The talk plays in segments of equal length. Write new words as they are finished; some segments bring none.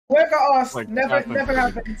Work off. Like, Never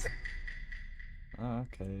happens.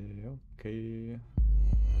 Okay.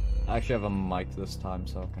 I actually have a mic this time,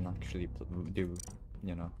 so I can actually do,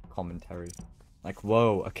 you know, commentary. Like,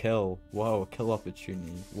 whoa, a kill. Whoa, kill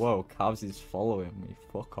opportunity. Whoa, Cavs is following me.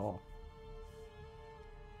 Fuck off.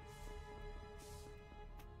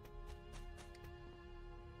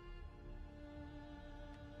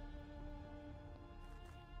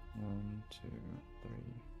 One, two,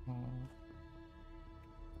 three, four.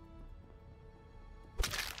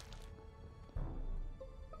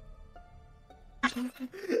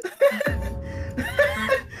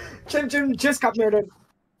 Jim just got murdered.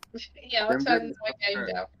 Yeah, I'll turn my game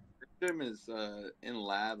down. Jim is in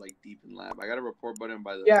lab, like deep in lab. I got a report button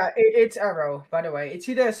by the. Yeah, it's arrow. By the way, it's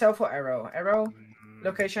either self or arrow. Arrow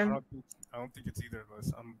location. I don't think it's either of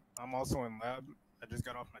us. I'm also in lab. I just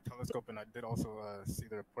got off my telescope and I did also see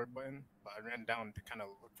the report button, but I ran down to kind of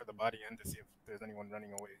look for the body and to see if there's anyone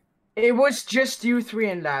running away. It was just you three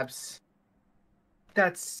in labs.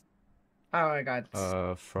 That's. Oh my god.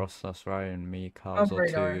 Frost, that's right, and me, Cavs are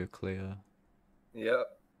two clear. Yep.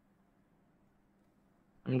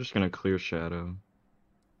 I'm just gonna clear Shadow.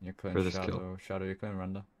 You're clearing Shadow. Shadow, you're clearing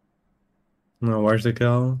Render. No, where's the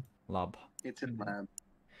kill? Lab. It's in lab.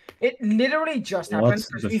 It literally just happened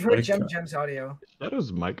because we heard Jim's audio.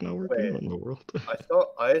 Shadow's mic not working in the world. I saw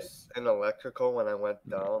Ice in electrical when I went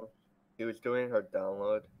down. He was doing her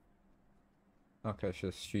download. Okay,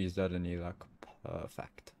 so she's dead and you like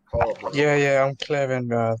perfect. Yeah, I'm clearing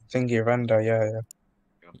thingy render, yeah.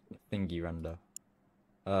 Thingy render.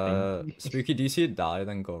 Spooky, do you see it die,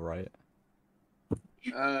 then go right?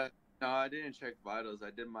 No, I didn't check vitals.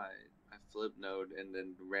 I did my flip node and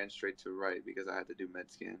then ran straight to right because I had to do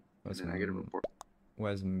med scan. And then I get a report.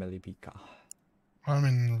 Where's Millipika? I'm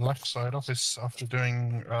in left side office after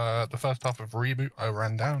doing the first half of reboot. I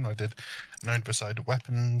ran down, I did node beside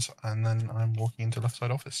weapons, and then I'm walking into left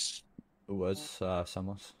side office. Where's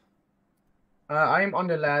Samos? I'm on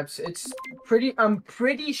the labs. It's pretty. I'm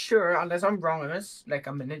pretty sure, unless I'm wrong on this, like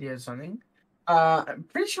I'm an idiot or something. I'm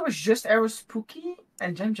pretty sure it's just Arrow, Spooky,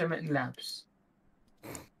 and Jim in labs.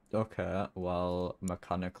 Okay, well,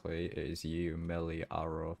 mechanically, it is you, Millie,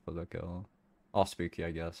 Arrow for the kill. Or Spooky,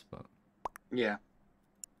 I guess, but. Yeah.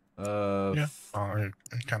 Yeah, I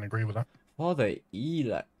can agree with that. For the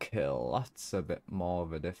Elec kill, that's a bit more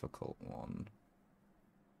of a difficult one.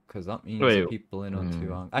 Because that means people in on 2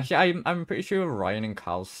 angles. Actually, I'm pretty sure Ryan and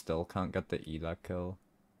Cal still can't get the Elec kill.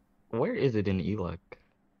 Where is it in Elec?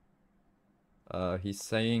 He's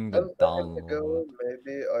saying the download. Ago,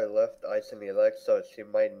 maybe I left Ice in Elec, so she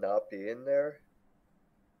might not be in there.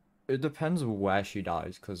 It depends where she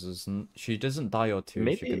dies, because she doesn't die or two.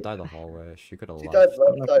 Maybe... She could die the hallway. She could have left.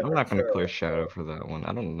 I'm not going to clear Shadow for that one.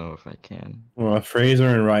 I don't know if I can. Well, Fraser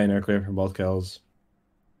and Ryan are clear for both kills.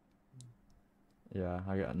 Yeah,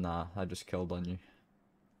 I just killed on you.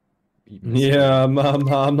 Yeah,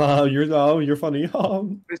 mama, you're funny.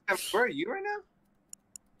 Where are you right now?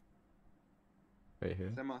 Right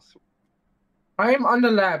here. I'm on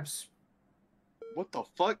the labs. What the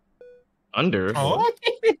fuck? Under? Oh? What?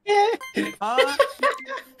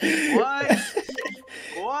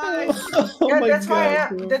 Why? Oh yeah, that's why I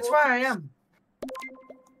am. That's why I am.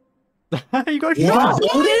 You got shot.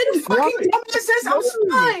 What? Fucking dumbass, I'm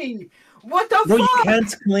spy. What the fuck? You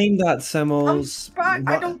can't claim that, Semos. I'm spy.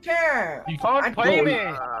 I don't care. You can't claim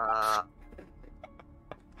it.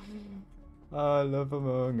 I love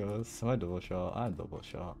Among Us. I double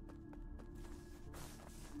shot.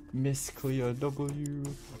 Miss Cleo W.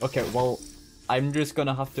 Okay, well, I'm just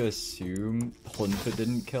gonna have to assume Hunter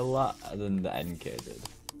didn't kill that, and then the NK did.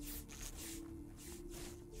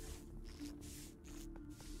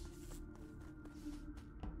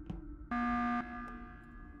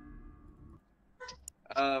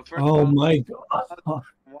 Oh my god.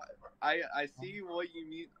 I see what you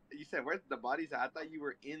mean. You said where's the bodies at? I thought you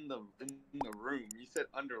were in the room. You said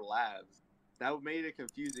under labs. That made it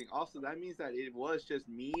confusing. Also, that means that it was just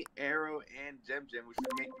me, Arrow, and Jim, which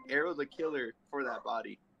would make Arrow the killer for that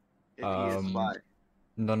body. If he is spy.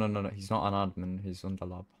 No. He's not an admin. He's under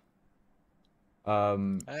lab.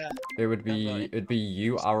 It'd be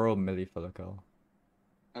you, Arrow, Millie for the kill.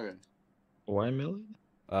 Okay. Why Millie?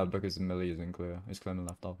 Because Millie isn't clear. He's clearing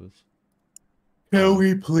left office. Can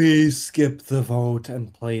we please skip the vote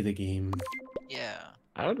and play the game? Yeah.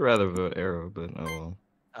 I would rather vote Arrow, but oh well.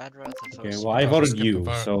 I'd rather vote. Okay, well I voted you,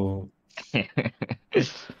 so.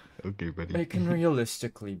 Okay, buddy. It can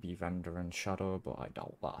realistically be Render and Shadow, but I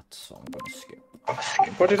doubt that, so I'm gonna skip.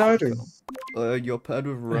 What did I do? You're paired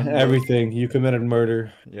with Render. Everything. You committed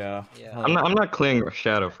murder. Yeah. I'm not clearing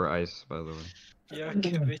Shadow for Ice, by the way. You're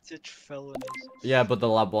committed felonies. Yeah, but the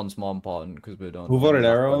lab one's more important because we don't. Who voted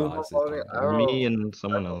Arrow? Me and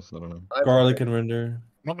someone else. I don't know. Garlic and Render.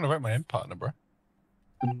 I'm not gonna vote my end partner, bro.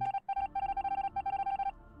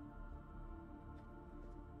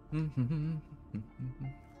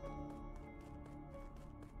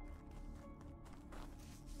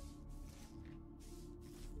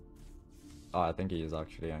 Oh, I think he is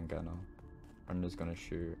actually anger now. Render's gonna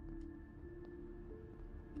shoot.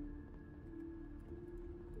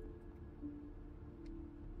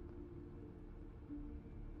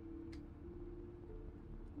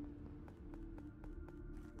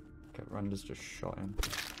 Okay, Render's just shot him.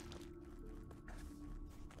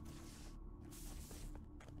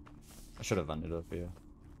 I should have ended up here.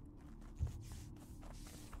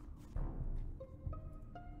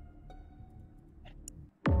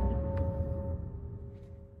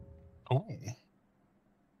 Oh.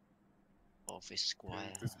 Office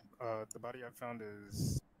Squire. The body I found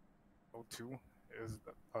is O2. Is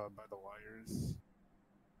by the wires.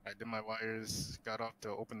 I did my wires, got off to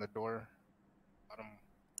open the door, bottom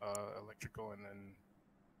electrical, and then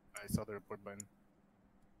I saw the report button.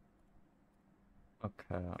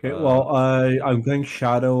 Okay. Okay, well, I'm playing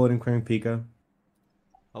Shadow and clearing Pika.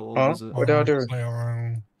 How old is it? What did I do?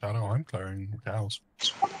 Shadow, I'm clearing cows.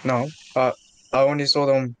 No, I only saw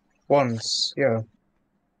them once. Yeah.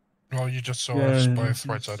 Well, you just saw us both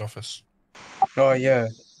right side office. Oh yeah,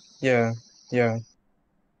 yeah, yeah.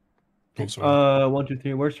 Also, 1, 2,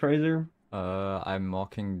 3. Where's Fraser? I'm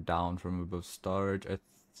walking down from above storage.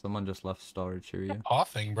 Someone just left storage. Who are you?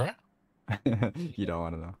 Halfing, bro. You don't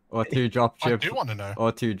want to know. Or two dropship. I do want to know.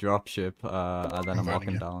 Or two dropship. And then I'm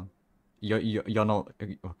walking down. You're not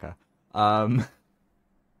okay.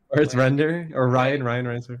 Where's Render or Ryan? Ryan,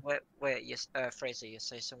 answer. Wait, yes, Fraser, you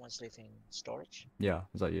say someone's leaving storage? Yeah,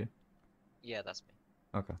 is that you? Yeah, that's me.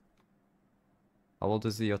 Okay. How old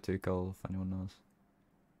is the O2 girl, if anyone knows?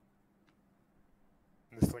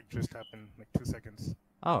 This like just happened, like 2 seconds.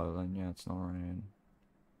 Oh, then yeah, it's not Ryan.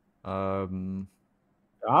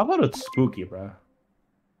 I thought it's spooky, bro.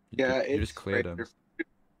 Yeah, you just cleared him.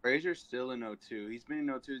 Fraser's still in O2. He's been in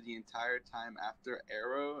O2 the entire time after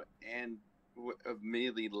Arrow and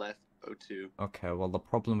immediately left O2. Okay, well the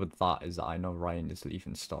problem with that is that I know Ryan is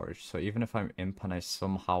leaving storage, so even if I'm imp and I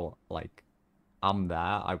somehow like I'm there,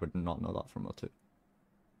 I would not know that from O2.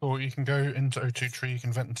 Or you can go into O2 tree, you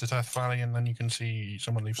can vent into Death Valley, and then you can see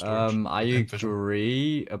someone leave storage. I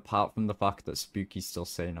agree, apart from the fact that Spooky's still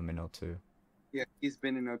saying I'm in O2. Yeah, he's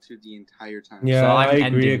been in O2 the entire time. Yeah, So I I'm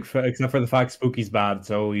agree, ending... except for the fact Spooky's bad,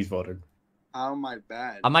 so he's voted. How am I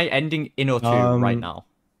bad? Am I ending in O2 right now?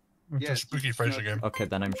 It's a Spooky Fraser game. Okay,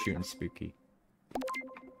 then I'm shooting Spooky.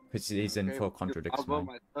 Because he's in for contradicts I'll mine.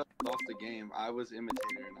 vote myself off the game. I was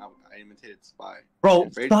imitator and I imitated Spy. Bro,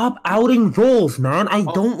 stop outing roles, man. I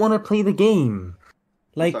don't want to play the game.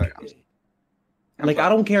 Like, I'm I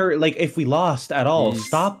don't care. Like, if we lost at all,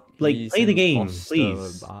 stop. Like, play the game,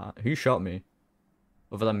 please. Who shot me?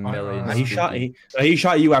 Over the million. He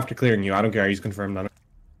shot you after clearing you. I don't care. He's confirmed on it.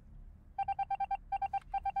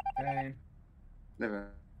 Okay. Never.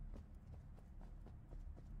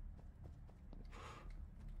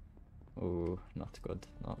 Oh, not good.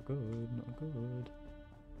 Not good. Not good.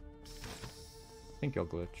 I think you'll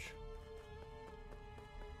glitch.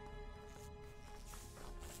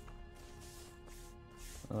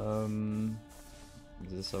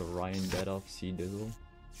 Is this a Ryan dead off C Dizzle?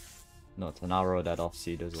 No, it's an Arrow dead off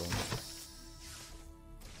C Dizzle.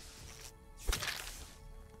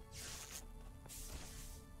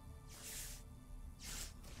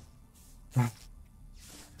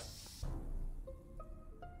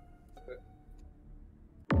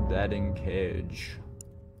 Dead in cage.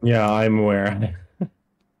 Yeah, I'm aware.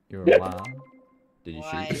 You're aware? Did you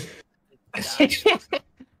shoot?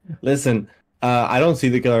 Listen, I don't see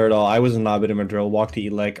the killer at all. I was in lab at Madrill, walked to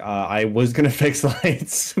Elec. I was gonna fix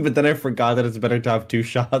lights, but then I forgot that it's better to have 2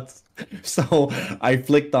 shots. So I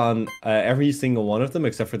flicked on every single one of them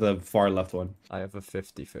except for the far left one. I have a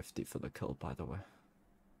 50-50 for the kill, by the way.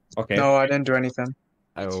 Okay. No, I didn't do anything.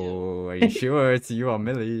 Oh, are you sure it's you or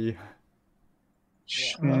Millie?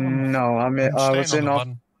 No, I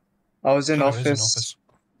was in office.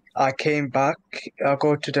 I came back. I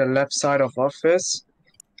go to the left side of office.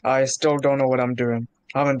 I still don't know what I'm doing.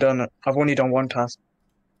 I haven't done it. I've only done one task.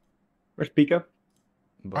 Where's Pika?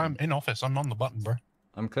 I'm in office. I'm on the button, bro.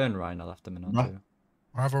 I'm clearing Ryan. I left him in on too.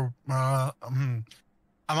 I have a. Am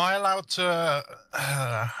I allowed to?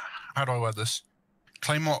 How do I word this?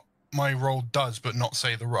 Claim what my role does, but not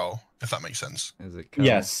say the role. If that makes sense. Is it?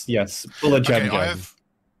 Yes, yes. Pull a gem.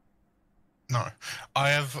 No. I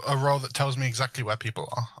have a role that tells me exactly where people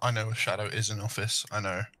are. I know Shadow is in office. I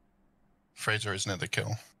know Fraser is near the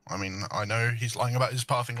kill. I mean, I know he's lying about his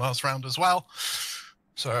pathing last round as well.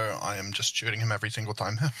 So I am just shooting him every single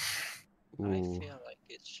time here. I feel like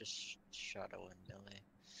it's just Shadow and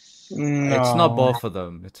Millie. No. It's not both of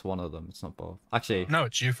them. It's one of them. It's not both. Actually, no,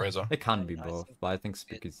 it's you, Fraser. It can be both, but I think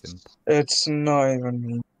Spooky's imp. It's not even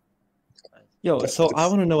me. Yo, so I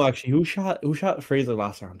want to know actually who shot Fraser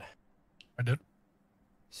last round? I did.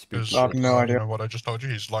 Spooky. I have no idea. You know what I just told you?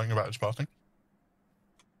 He's lying about his pathing.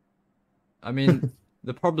 I mean,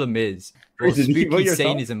 the problem is, what Fraser, did you vote Spooky's saying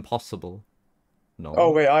yourself? is impossible. No.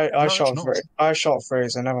 Oh wait, I No, shot it's not. I shot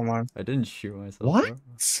Fraser. Never mind. I didn't shoot myself. What?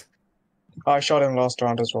 Bro. I shot him last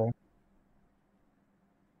round as well.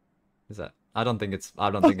 Is that? I don't think it's.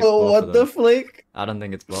 I don't think it's Oh, both what of the them. flick? I don't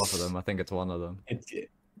think it's both of them. I think it's one of them.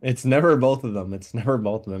 It's never both of them. It's never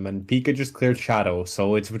both of them. And Pika just cleared Shadow,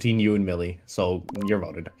 so it's between you and Millie. So you're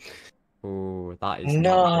voted. Oh, that is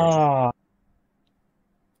not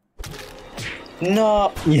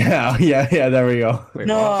No. No. Yeah. There we go. good. Wait,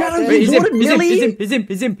 No. what? Shadow, Wait, you he's voted him. Millie?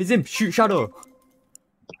 He's him. Shoot Shadow.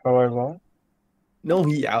 Oh wait, what? No,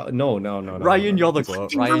 no. Ryan, you're the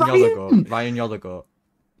goat. Ryan, you're the goat. Ryan, you're the goat.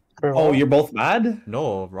 Wait, Oh, what? you're both mad?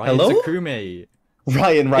 No, Ryan's Hello? a crewmate.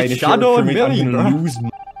 Ryan, It's if Shadow you're a and crewmate, Millie, I'm gonna bro. lose.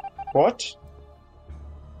 What?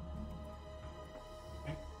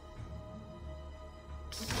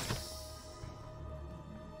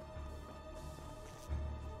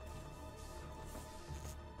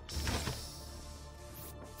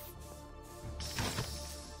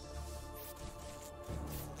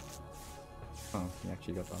 Oh, he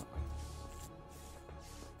actually got that.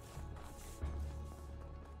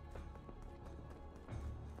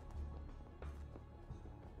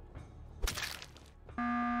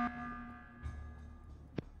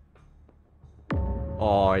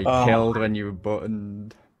 Oh, he killed when you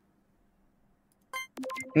buttoned.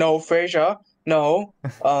 No, Fraser. No.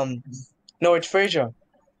 No, it's Fraser.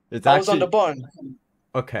 It's I was on actually the button.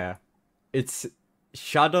 okay. It's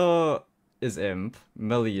Shadow is imp,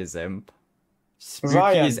 Millie is imp, Spooky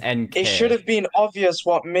Ryan, is NK. it should have been obvious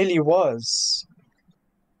what Millie was.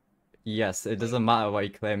 Yes, it doesn't matter what he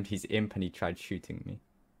claimed. He's imp and he tried shooting me.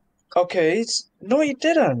 Okay, no, he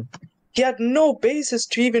didn't. He had no basis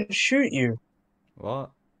to even shoot you. What?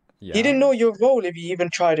 Yeah. He didn't know your role if he even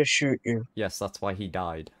tried to shoot you. Yes, that's why he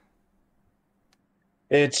died.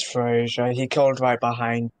 It's Fraser. He killed right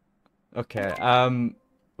behind. Okay.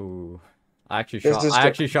 Ooh. I actually This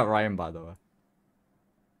is shot Ryan, by the way.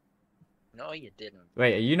 No, you didn't.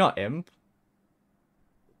 Wait, are you not imp?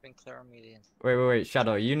 You've been clearing me the entire Wait,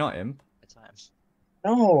 Shadow, are you not imp? time.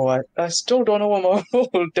 No, I still don't know what my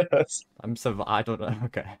role does. I don't know.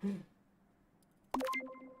 Okay.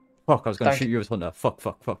 Fuck, I was gonna Thank shoot you as Hunter. Fuck.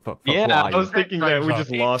 Yeah, what I are was you? thinking that we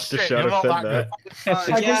just lost to Shadow said that.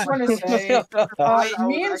 I just want to say,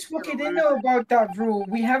 me and Spooky didn't know about that rule.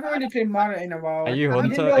 We haven't really played Mana in a while. Are you We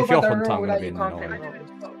didn't Hunter? know If you're about that Hunter, I'm rule gonna that be you in can't the play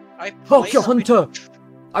know. Mana. Fuck, you're Hunter!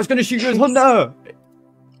 I was gonna shoot you as Hunter!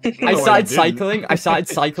 I started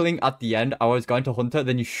cycling at the end. I was going to Hunter,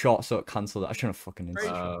 then you shot, so it cancelled it. I shouldn't have fucking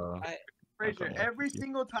instant. Fraser, every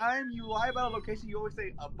single time you lie about a location, you always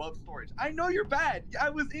say above storage. I know you're bad. I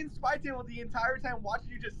was in spy table the entire time watching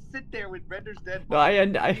you just sit there with Render's dead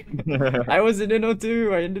body. No, I was in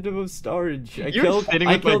NO2. I ended up with storage. I You're killed sitting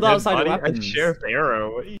with my dead outside body weapons. and Sheriff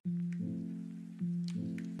Arrow.